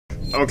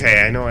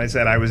Okay, I know I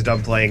said I was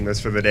done playing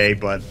this for the day,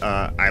 but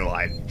I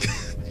lied.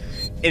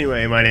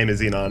 Anyway, my name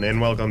is Xenon,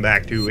 and welcome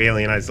back to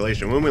Alien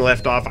Isolation. When we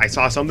left off, I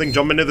saw something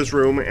jump into this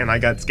room, and I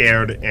got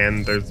scared,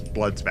 and there's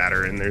blood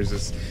spatter, and there's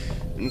this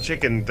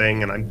chicken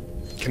thing, and I'm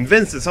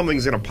convinced that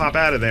something's gonna pop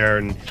out of there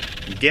and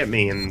get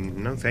me, and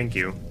no thank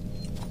you.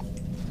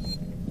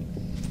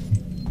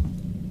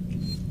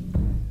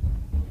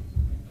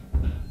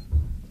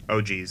 Oh,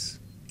 geez.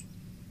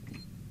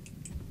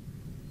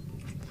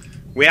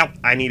 Well,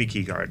 I need a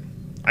keycard.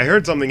 I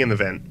heard something in the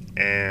vent,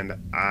 and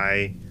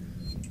I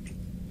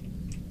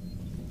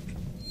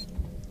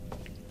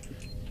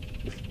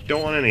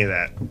don't want any of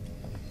that.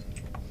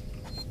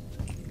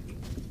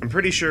 I'm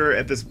pretty sure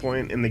at this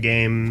point in the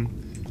game,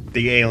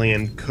 the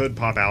alien could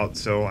pop out,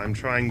 so I'm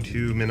trying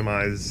to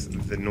minimize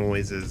the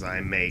noises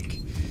I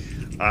make.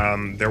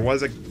 There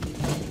was a...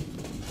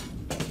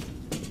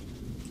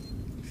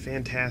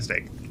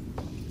 Fantastic.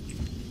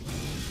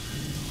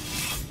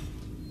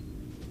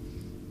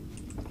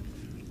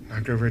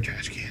 Knocked over a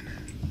trash can.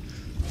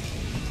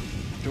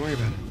 Don't worry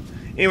about it.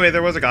 Anyway,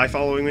 there was a guy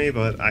following me,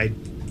 but I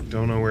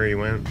don't know where he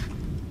went.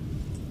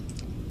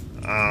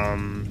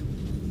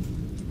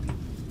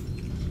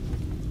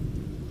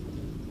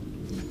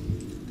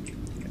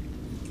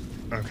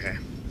 Okay.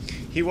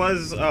 He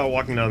was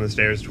walking down the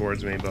stairs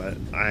towards me, but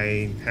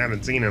I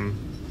haven't seen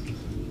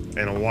him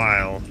in a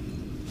while.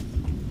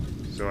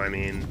 So, I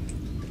mean...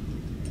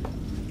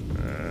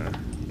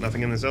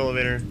 nothing in this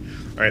elevator.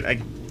 Alright, I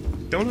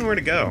don't know where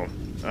to go.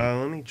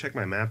 Let me check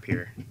my map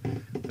here.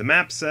 The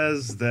map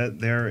says that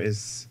there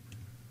is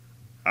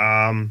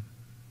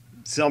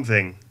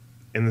something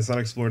in this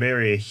unexplored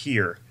area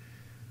here,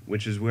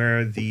 which is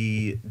where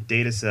the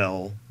data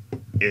cell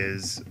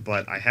is,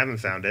 but I haven't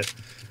found it.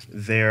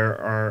 There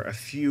are a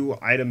few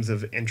items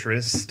of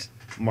interest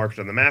marked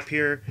on the map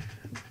here.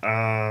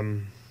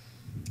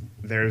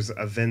 There's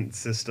a vent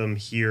system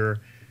here,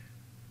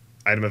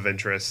 item of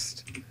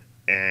interest,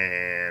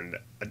 and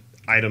an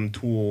item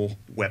tool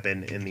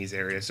weapon in these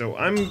areas. So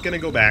I'm gonna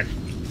go back,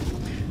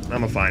 and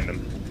I'm gonna find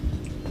them.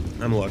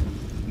 I'm gonna look.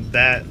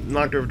 That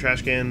knocked over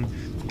trash can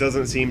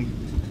doesn't seem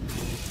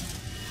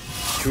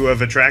to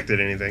have attracted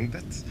anything.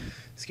 That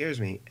scares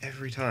me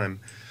every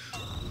time.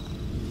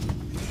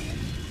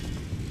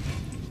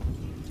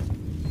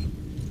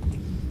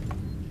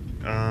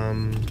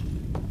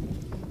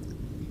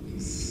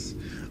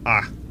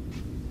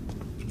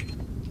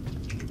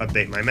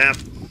 Update my map.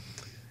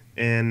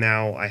 And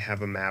now I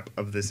have a map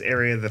of this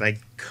area that I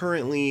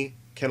currently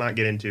cannot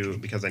get into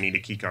because I need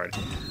a keycard.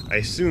 I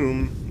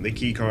assume the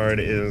keycard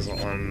is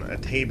on a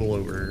table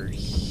over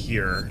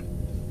here.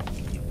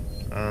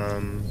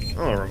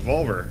 Oh, a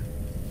revolver.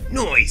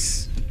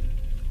 Nice!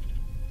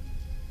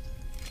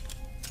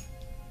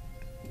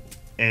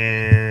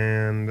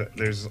 And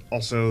there's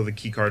also the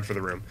keycard for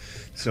the room.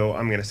 So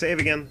I'm gonna save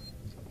again,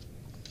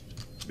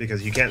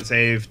 because you can't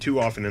save too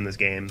often in this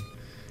game.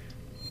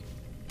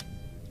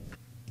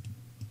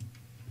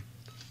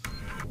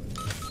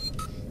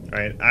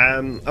 Alright,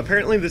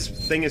 apparently this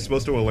thing is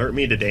supposed to alert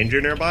me to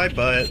danger nearby,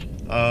 but,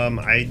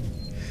 I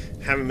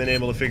haven't been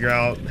able to figure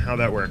out how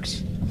that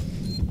works.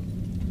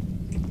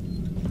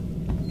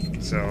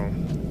 So...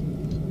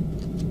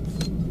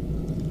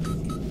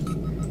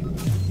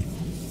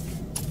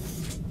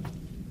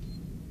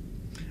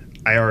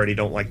 I already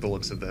don't like the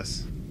looks of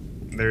this.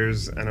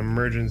 There's an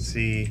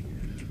emergency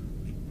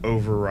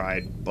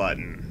override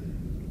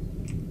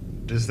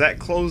button. Does that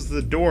close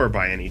the door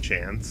by any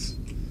chance?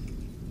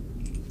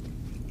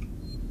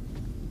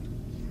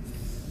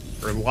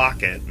 Or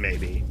lock it,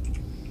 maybe.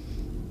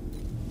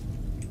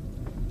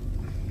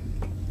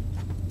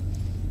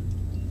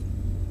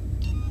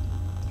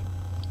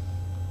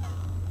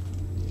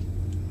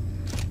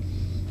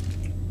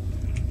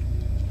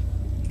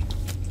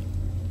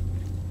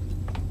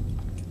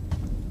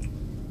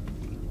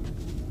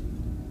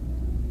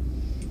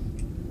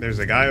 There's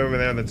a guy over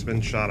there that's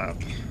been shot up.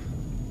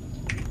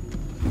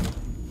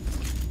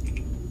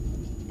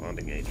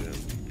 Bonding agent.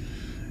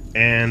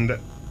 And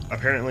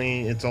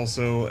apparently it's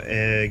also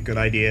a good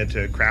idea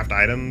to craft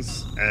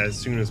items as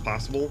soon as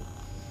possible.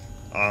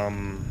 I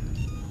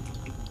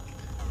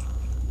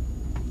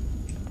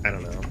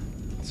don't know.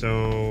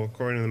 So,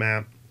 according to the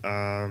map,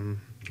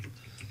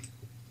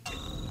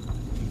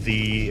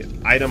 the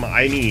item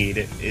I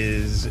need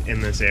is in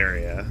this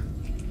area.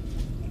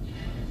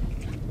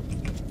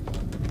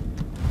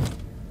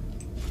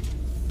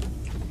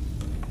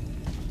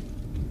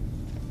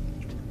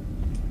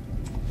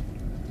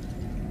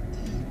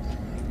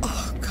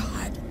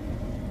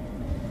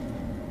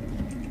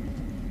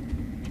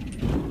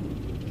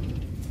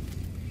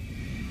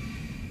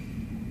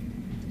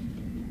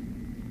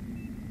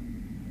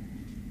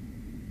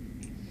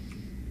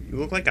 You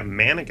look like a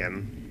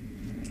mannequin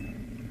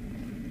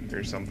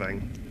or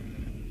something.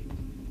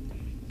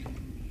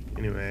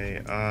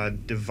 Anyway,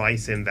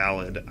 device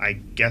invalid. I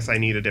guess I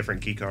need a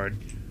different keycard.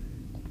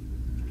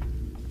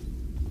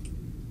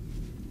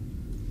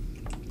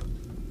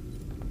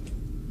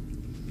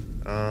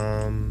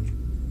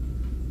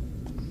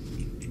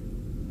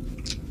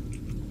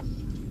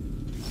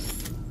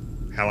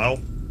 Hello?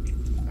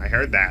 I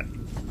heard that.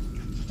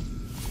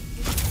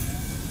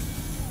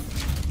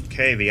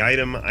 Okay, the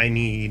item I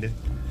need.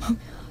 Oh God.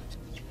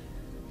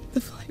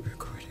 The flight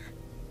recorder.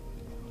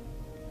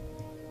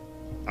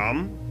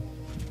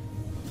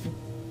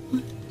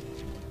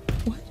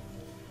 What?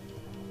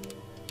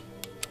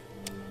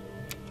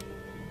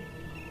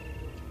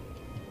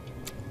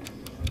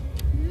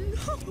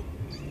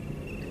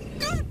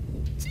 No. God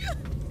damn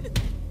it.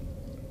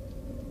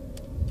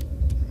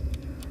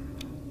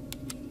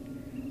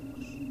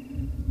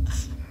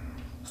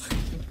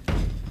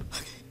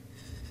 Okay.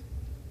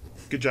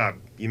 Good job.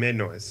 You made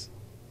noise.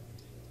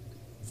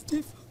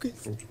 Stay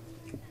focused.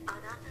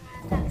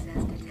 Unauthorized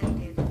access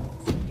detected.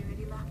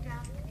 Security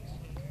lockdown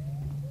initiated.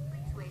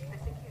 Please wait for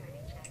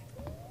security check.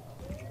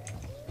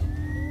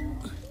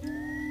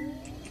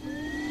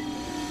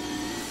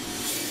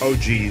 Oh,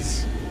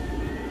 geez.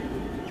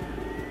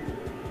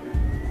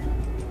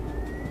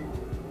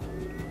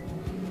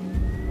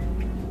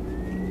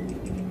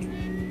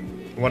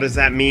 What does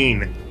that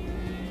mean?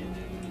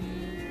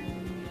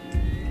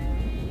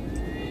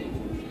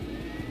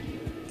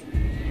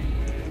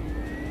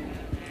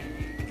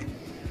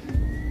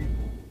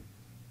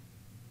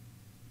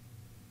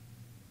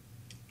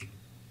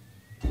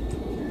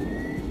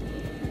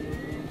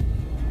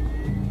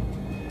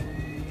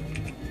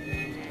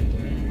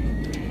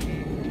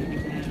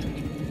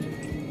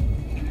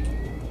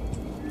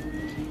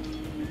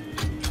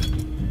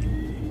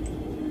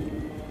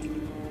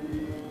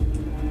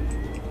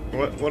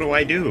 What do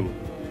I do?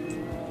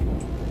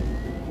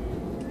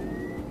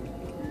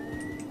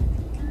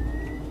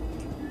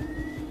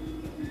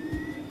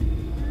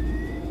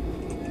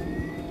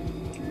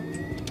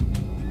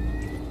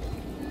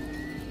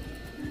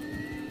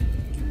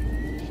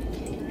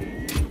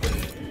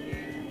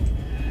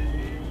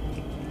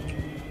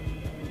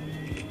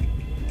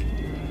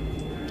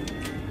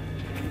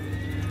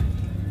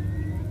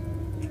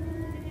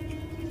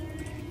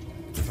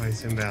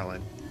 Device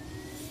invalid.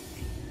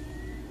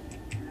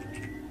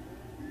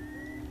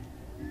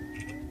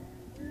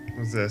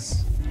 What's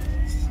this?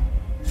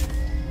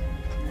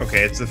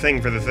 Okay, it's the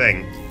thing for the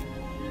thing.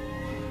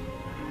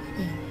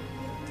 Yeah.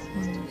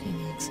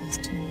 Unlocking access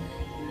to more.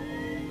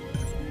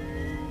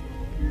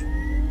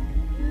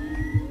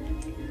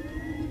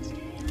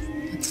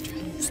 Let's try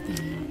this thing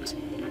out.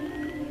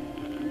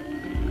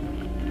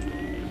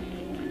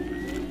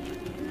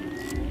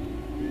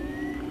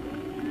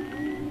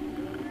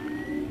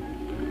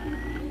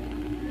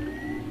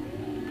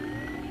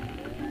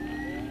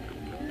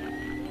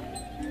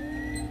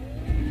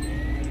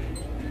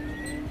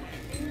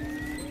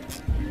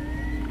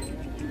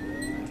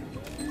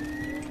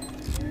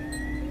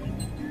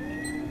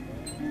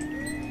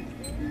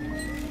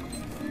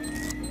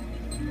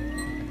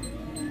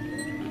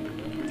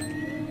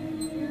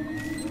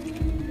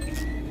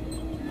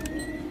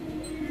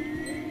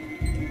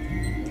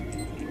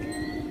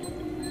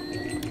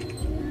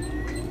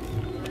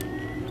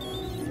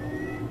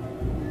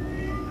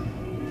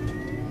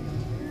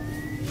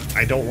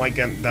 I don't like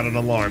that an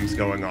alarm's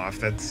going off.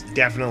 That's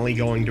definitely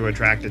going to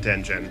attract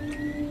attention.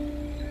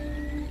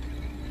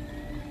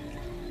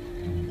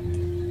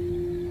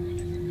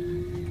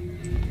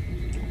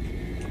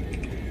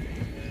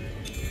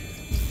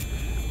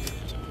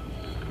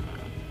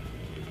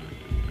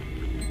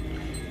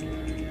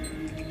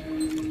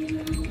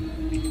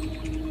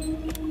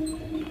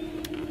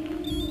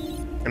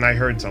 And I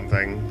heard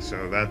something,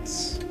 so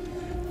that's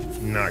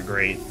not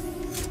great.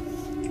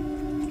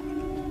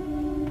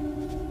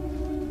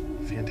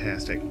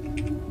 Fantastic.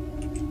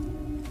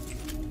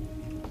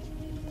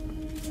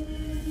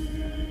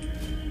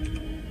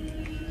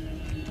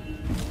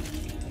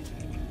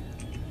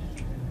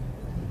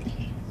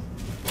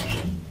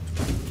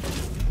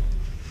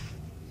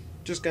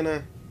 Just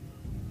gonna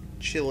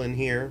chill in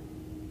here.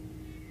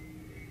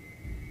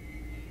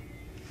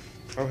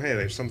 Oh hey,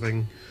 there's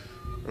something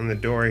on the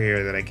door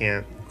here that I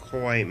can't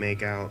quite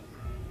make out.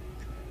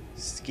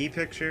 Ski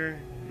picture?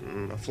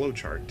 A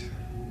flowchart.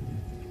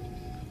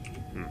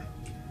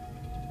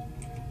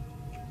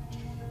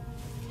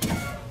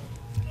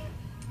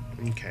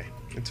 Okay,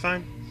 it's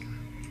fine.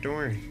 Don't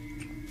worry.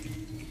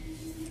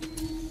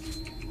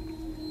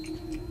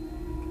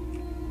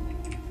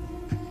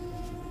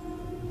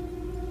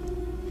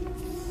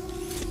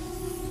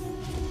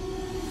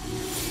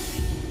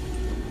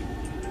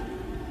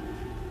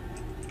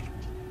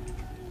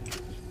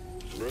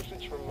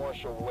 Message from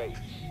Marshal Waits.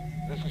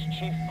 This is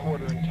Chief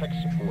Porter and tech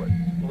support.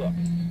 Look,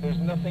 there's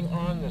nothing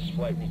on this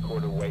flight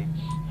recorder, Waits.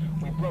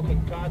 We've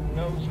broken God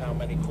knows how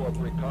many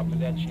corporate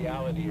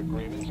confidentiality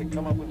agreements and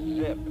come up with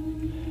zip.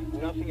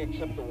 Nothing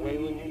except the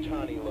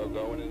Weyland-Yutani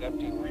logo and an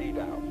empty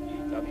readout.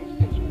 Now these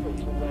things are built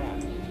to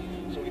last.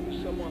 So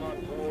either someone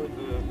on board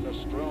the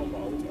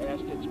Nostromo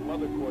asked its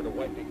mother core to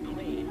wipe it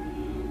clean,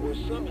 or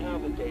somehow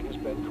the data's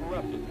been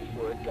corrupted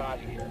before it got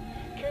here.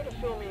 Care to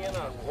fill me in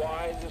on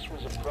why this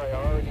was a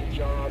priority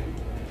job?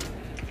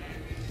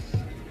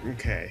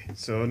 Okay,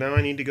 so now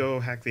I need to go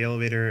hack the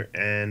elevator,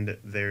 and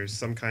there's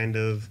some kind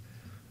of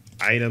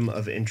item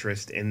of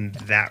interest in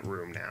that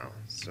room now.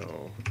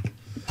 So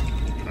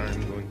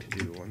I'm going to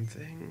do one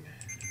thing.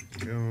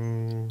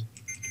 Go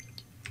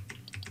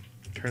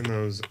turn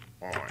those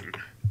on.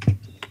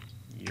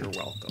 You're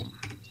welcome.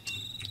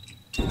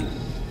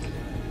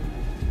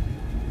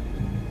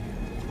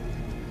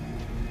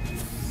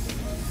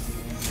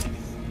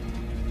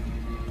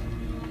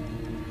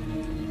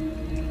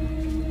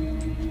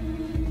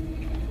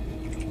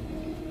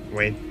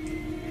 Wait.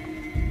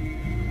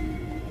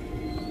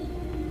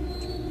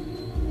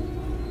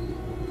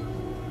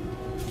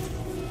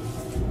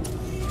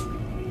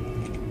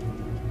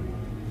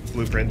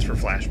 Blueprints for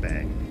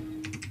flashbang.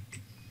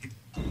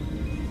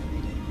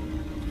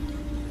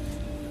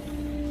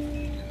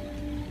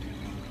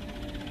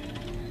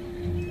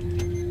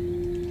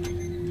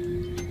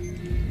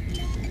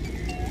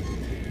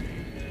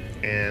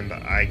 And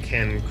I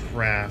can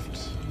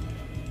craft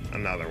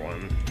another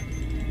one.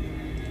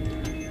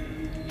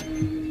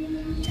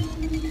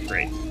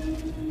 Great.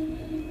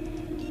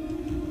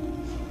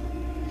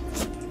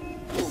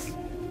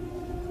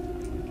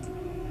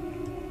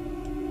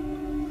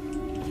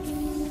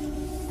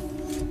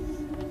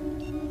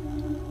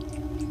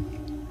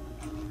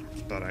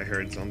 Thought I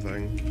heard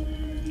something.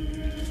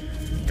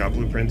 Got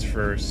blueprints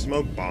for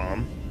smoke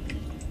bomb.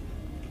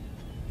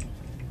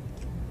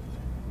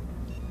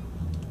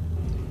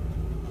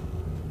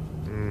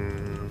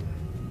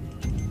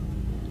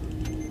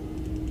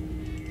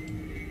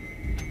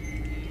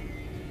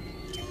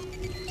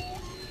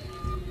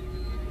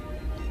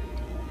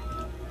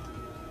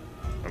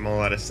 I'm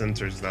all out of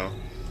sensors though.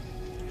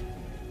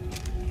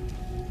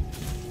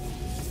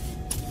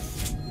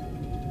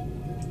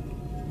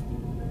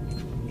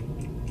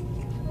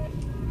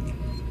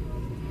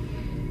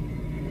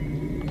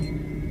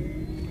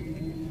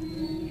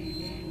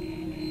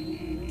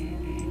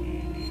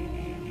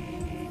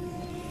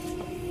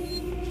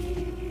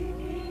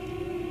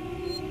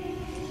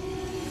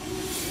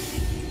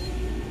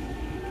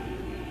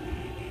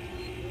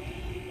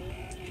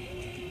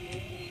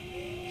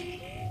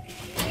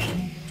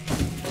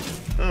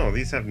 Oh,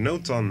 these have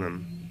notes on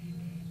them.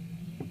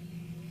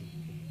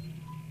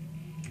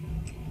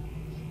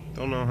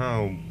 Don't know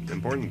how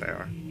important they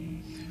are.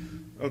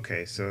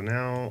 Okay, so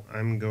now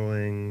I'm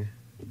going...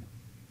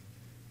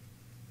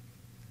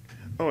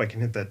 Oh, I can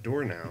hit that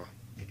door now.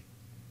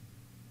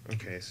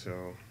 Okay,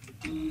 so...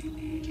 Give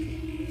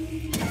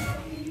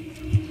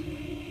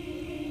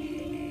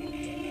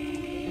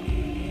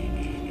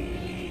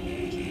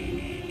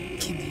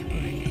me a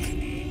break.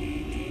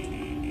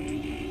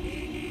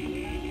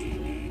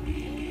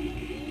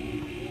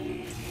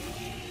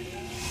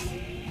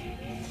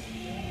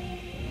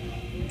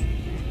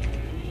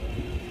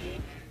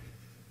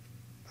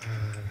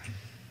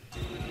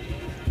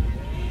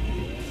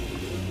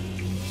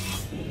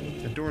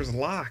 The door's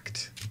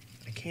locked.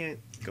 I can't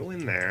go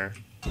in there.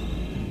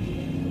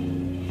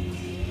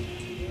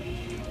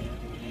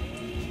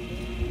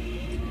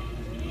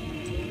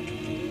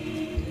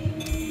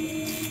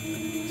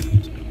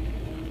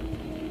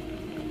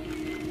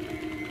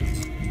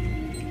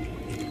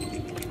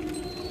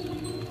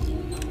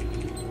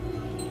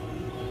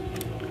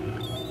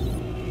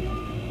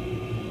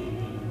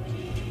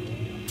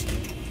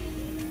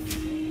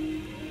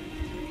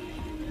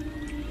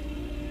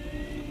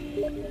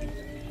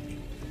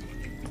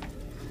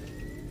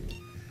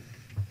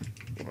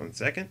 One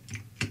second.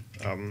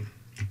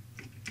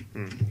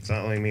 It's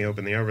not letting me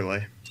open the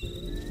overlay.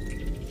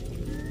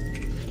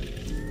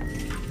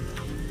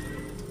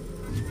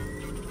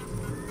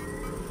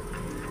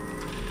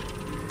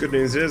 Good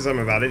news is I'm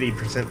about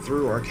 80%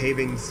 through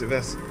archiving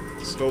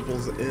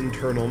Sevastopol's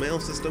internal mail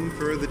system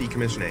for the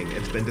decommissioning.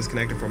 It's been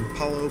disconnected from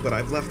Apollo, but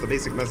I've left the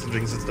basic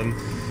messaging system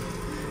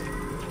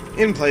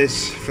in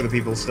place for the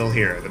people still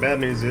here. The bad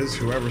news is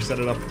whoever set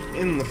it up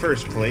in the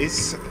first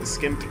place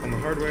skimped on the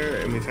hardware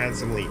and we've had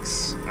some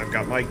leaks. I've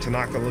got Mike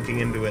Tanaka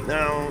looking into it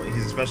now.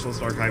 He's a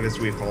specialist archivist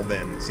we've called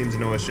in. Seems to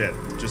know his shit.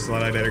 Just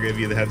thought I better give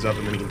you the heads up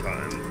in the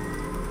meantime.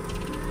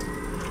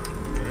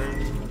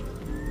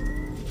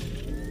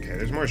 Okay,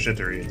 there's more shit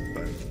to read,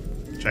 but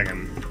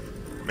checking.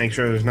 Make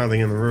sure there's nothing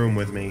in the room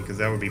with me, because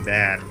that would be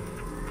bad.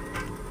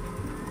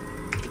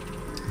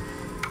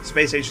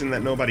 Space station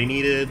that nobody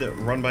needed,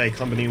 run by a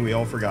company we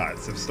all forgot.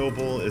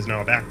 Sevastopol is now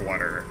a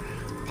backwater.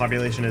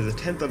 Population is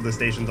 1/10 of the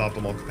station's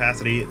optimal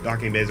capacity,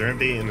 docking bays are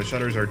empty, and the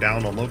shutters are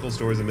down on local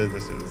stores and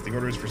businesses. The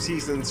orders for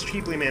Season's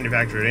cheaply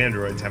manufactured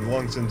androids have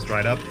long since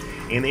dried up,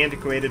 and the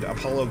antiquated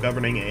Apollo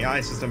governing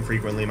AI system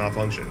frequently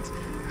malfunctions.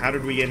 How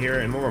did we get here,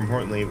 and more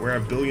importantly, where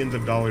have billions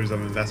of dollars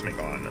of investment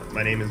gone?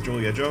 My name is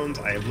Julia Jones.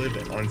 I have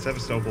lived on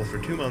Sevastopol for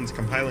 2 months,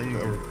 compiling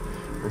the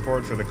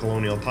report for the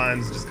Colonial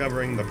Times,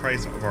 discovering the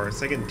price of our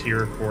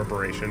second-tier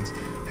corporations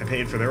have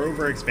paid for their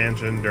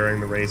overexpansion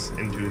during the race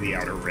into the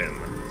Outer Rim.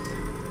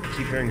 I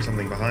keep hearing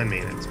something behind me,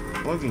 and it's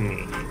bugging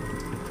me.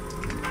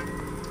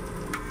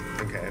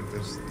 Okay,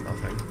 there's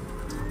nothing.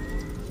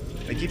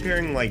 I keep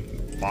hearing,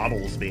 like,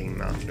 bottles being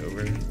knocked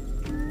over.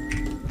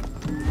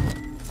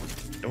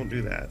 Don't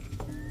do that.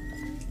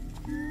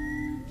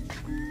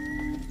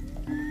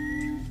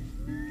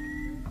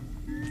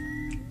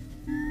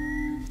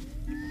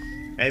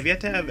 I have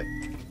yet to have,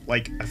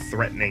 like, a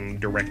threatening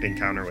direct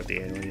encounter with the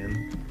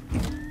alien.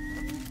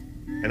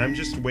 And I'm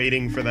just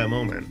waiting for that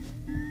moment.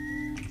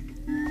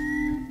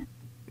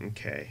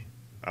 Okay.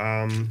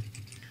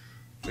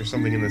 There's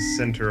something in the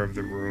center of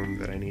the room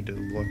that I need to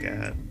look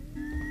at.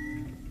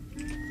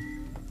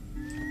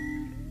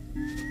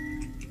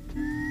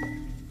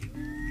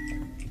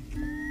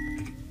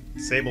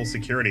 Disable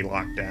security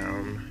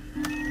lockdown.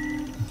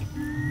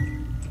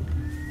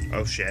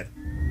 Oh shit.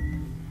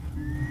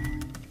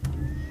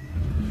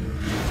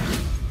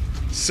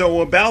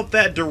 So about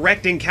that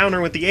direct encounter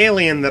with the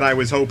alien that I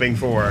was hoping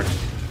for.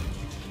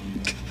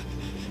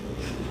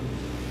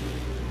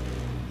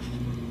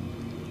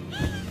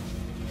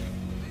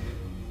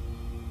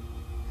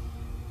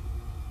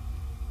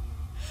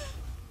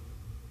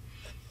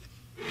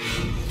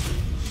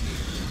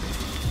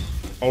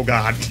 Oh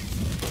god.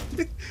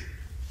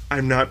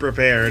 I'm not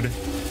prepared.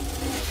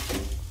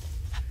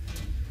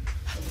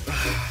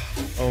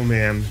 Oh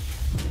man.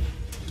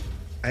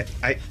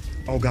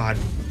 Oh god,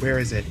 where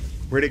is it?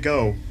 Where'd it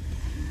go?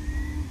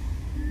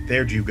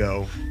 There'd you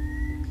go.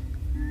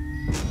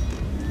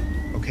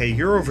 Okay,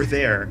 you're over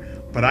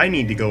there, but I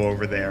need to go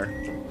over there.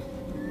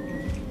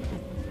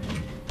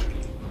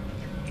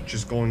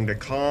 Just going to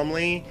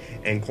calmly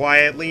and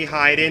quietly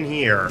hide in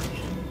here.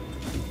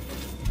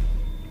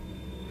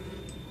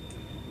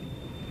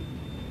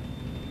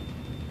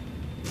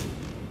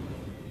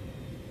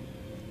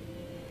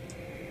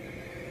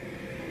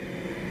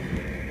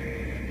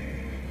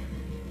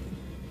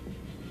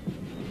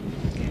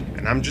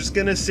 And I'm just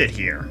gonna sit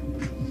here.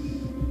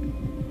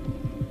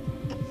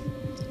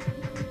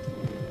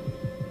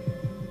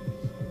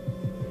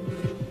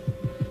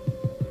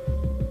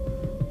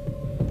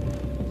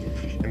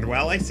 And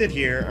while I sit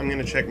here, I'm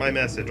gonna check my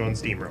message on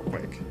Steam real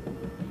quick.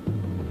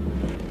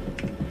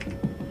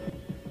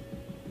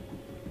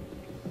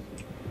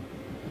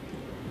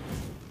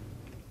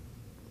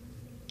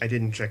 I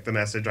didn't check the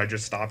message, I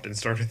just stopped and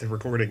started the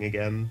recording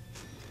again.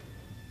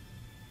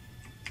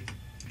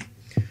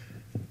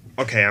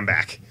 Okay, I'm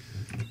back.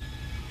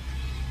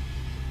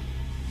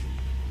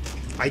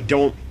 I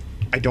don't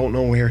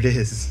know where it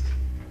is.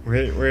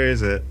 Where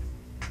is it?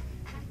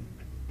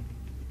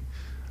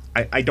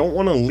 I don't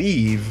want to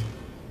leave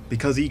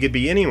because he could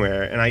be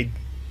anywhere, and I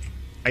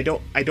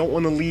don't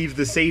want to leave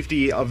the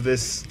safety of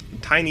this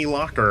tiny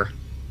locker.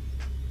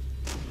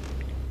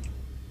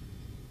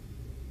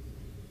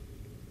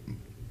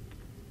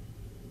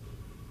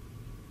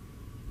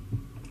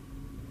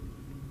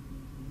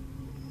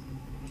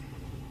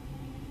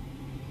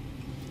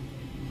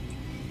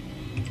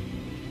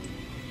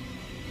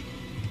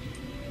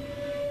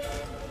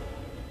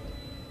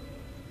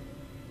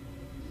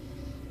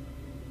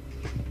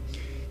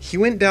 He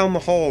went down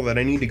the hall that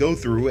I need to go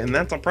through, and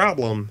that's a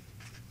problem.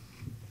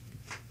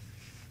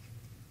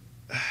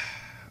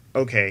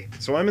 Okay,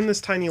 so I'm in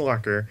this tiny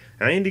locker,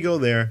 and I need to go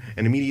there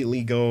and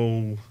immediately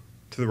go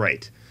to the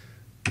right.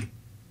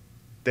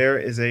 There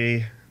is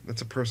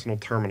that's a personal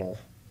terminal.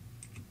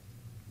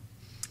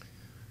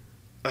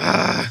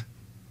 Ah!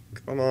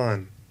 Come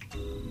on.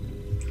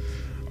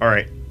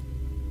 Alright.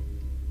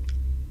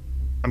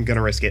 I'm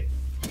gonna risk it.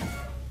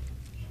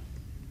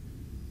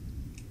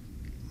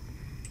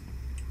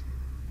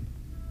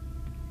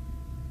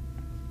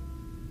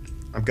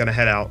 I'm gonna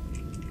head out.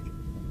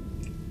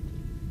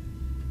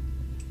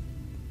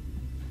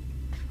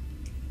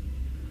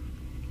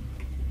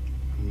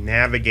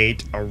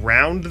 Navigate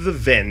around the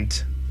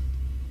vent.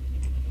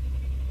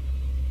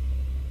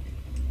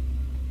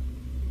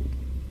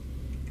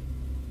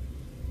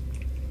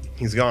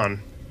 He's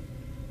gone.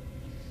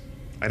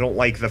 I don't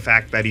like the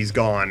fact that he's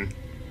gone.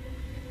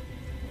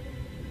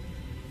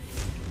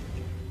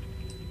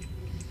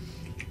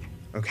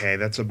 Okay,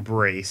 that's a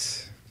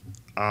brace.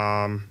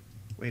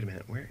 Wait a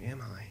minute, where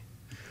am I?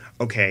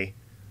 Okay.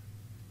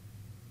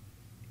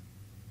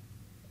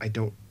 I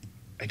don't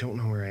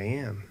know where I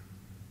am.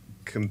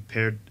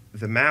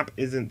 The map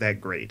isn't that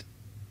great.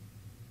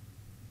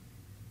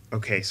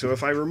 Okay, so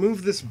if I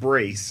remove this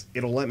brace,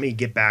 it'll let me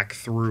get back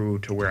through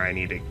to where I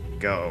need to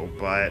go,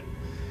 but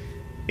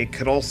it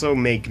could also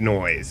make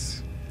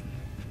noise.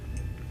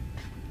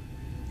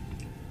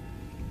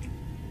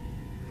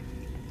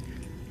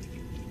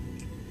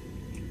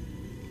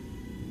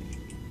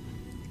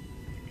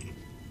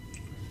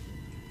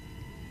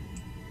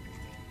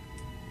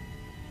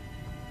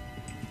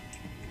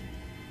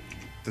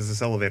 Does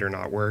this elevator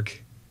not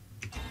work?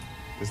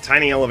 This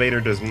tiny elevator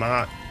does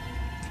not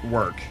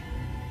work.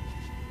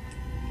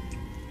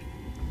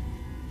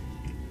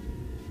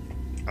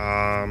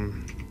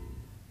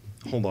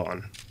 Hold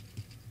on.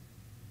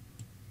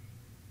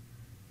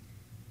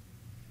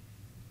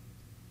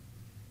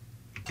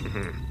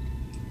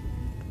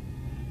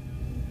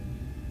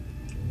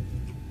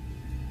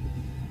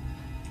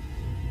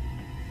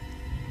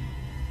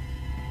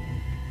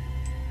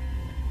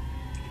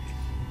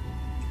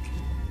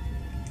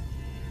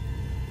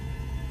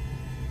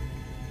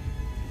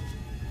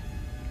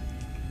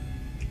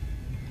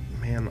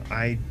 Man,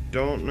 I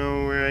don't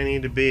know where I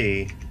need to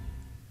be.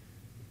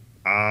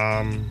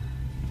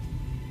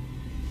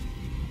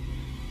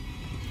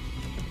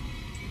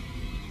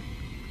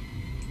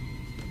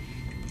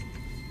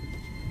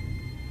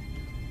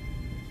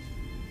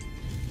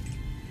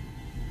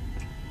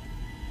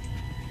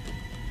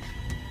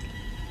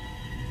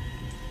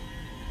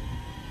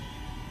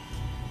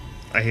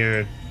 I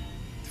hear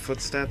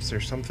footsteps or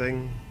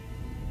something.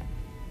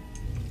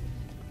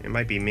 It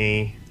might be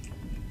me.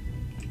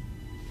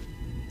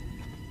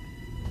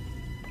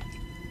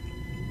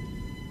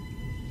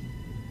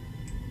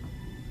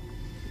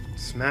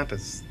 This map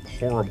is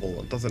horrible.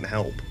 It doesn't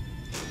help.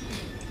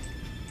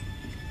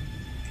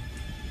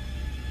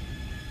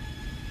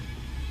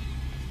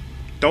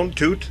 Don't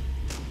toot.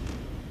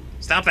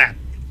 Stop that.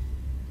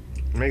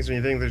 It makes me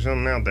think there's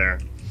something out there.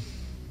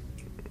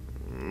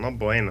 No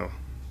bueno.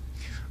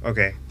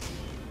 Okay.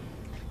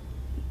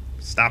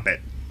 Stop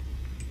it.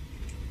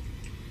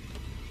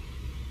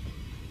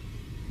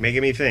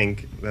 Making me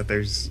think that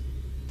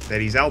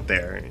he's out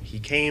there. He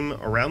came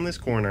around this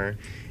corner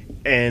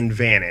and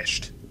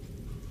vanished.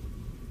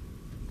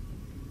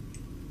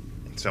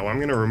 So I'm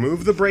gonna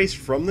remove the brace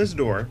from this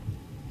door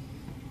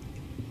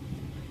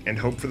and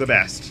hope for the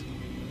best.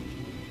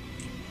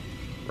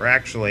 Or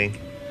actually,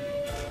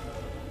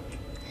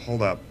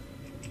 hold up.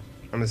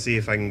 I'm gonna see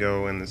if I can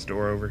go in this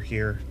door over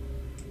here.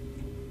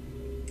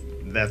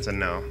 That's a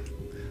no.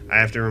 I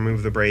have to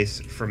remove the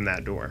brace from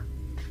that door.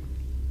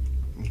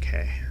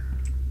 Okay.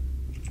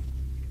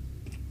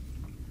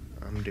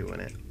 I'm doing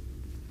it.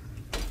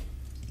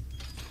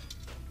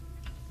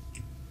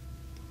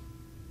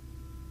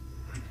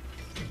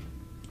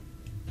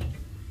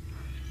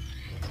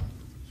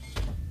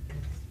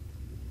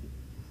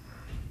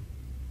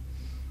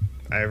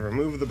 I have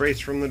removed the brace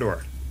from the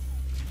door.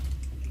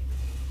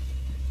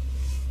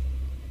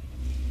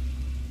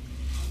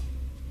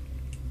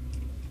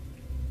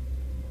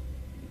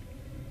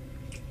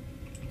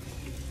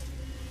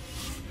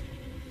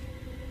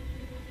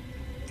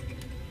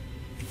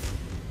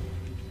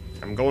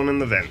 I'm going in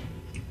the vent.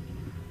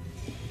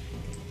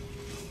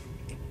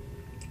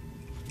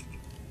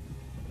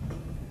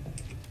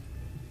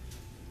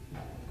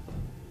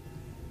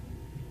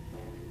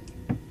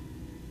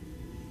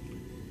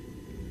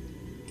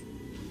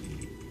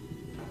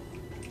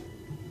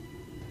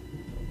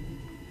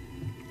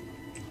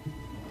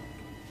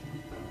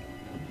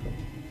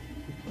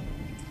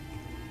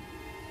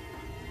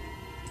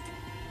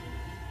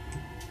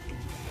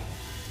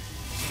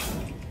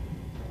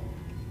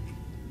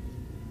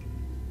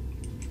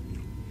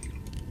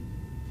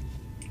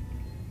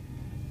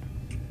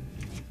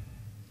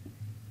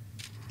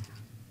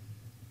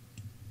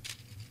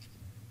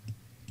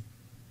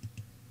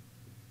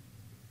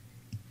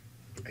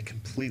 I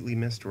completely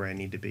missed where I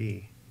need to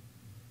be.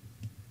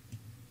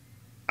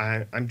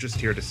 I'm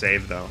just here to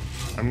save, though.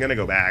 I'm gonna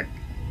go back.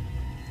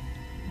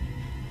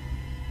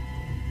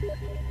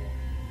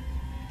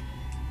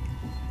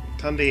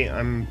 Tundi,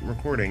 I'm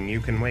recording. You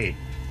can wait.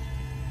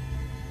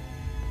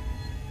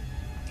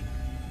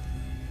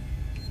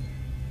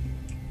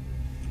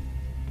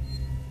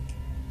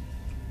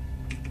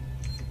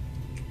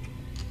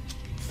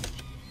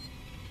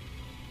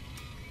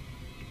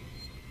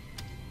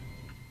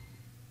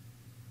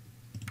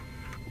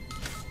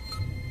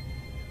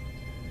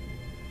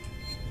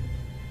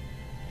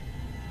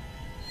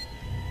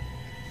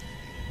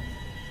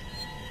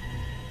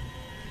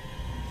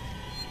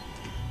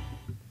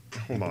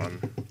 Hold on.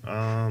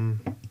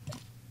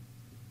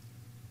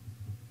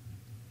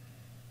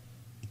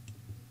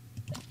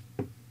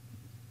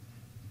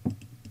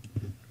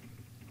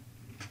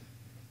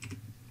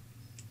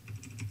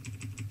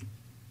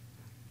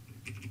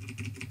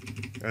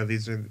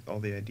 These are all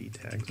the ID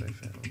tags I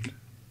found.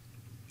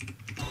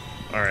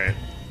 Alright.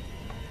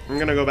 I'm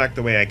gonna go back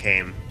the way I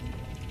came.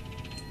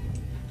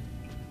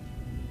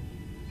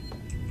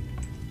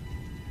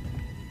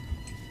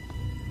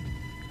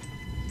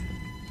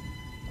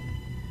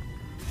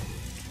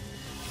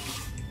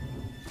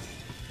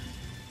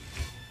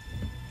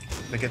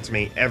 That gets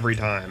me every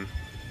time.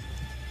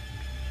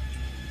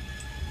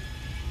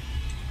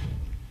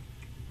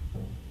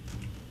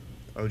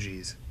 Oh,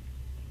 geez.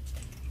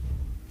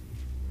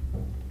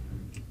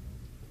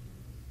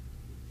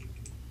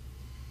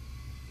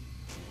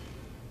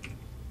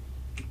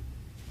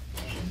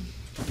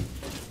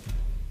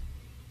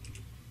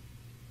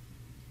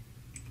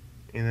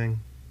 Anything?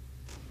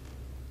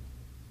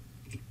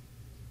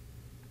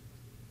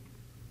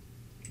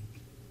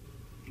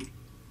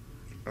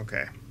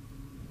 Okay.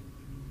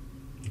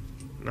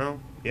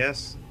 No?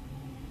 Yes?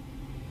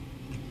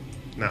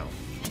 No.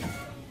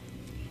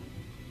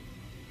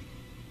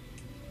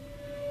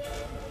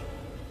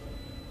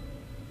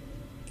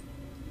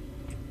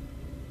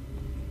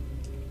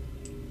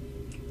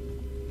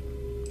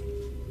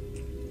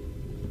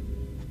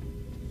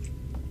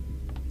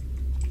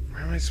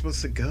 Where am I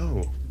supposed to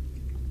go?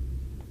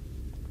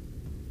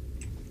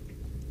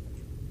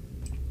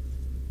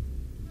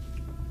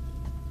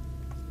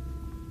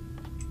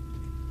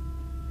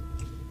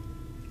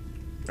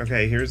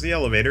 Okay, here's the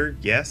elevator.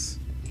 Yes.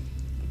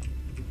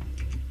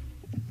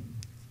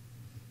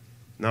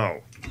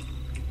 No.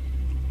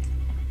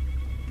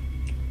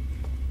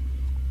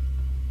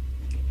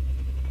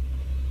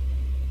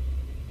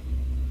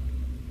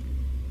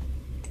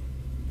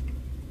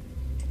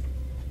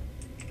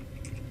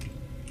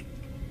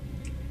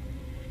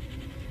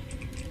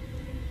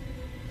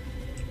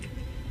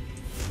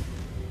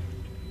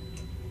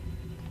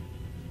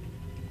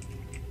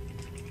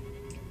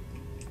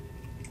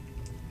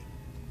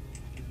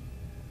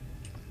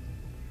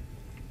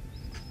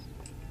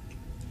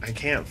 I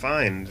can't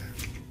find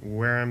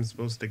where I'm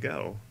supposed to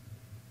go.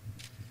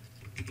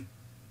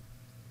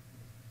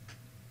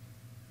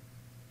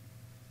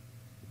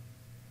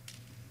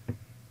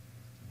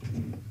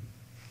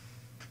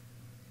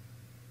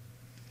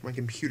 My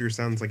computer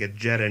sounds like a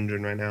jet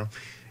engine right now.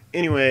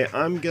 Anyway,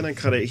 I'm gonna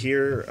cut it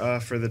here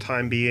for the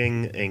time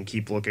being and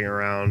keep looking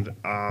around.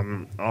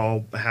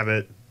 I'll have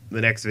the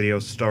next video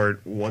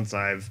start once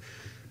I've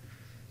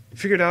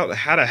figured out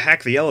how to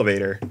hack the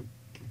elevator.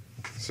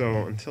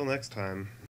 So until next time.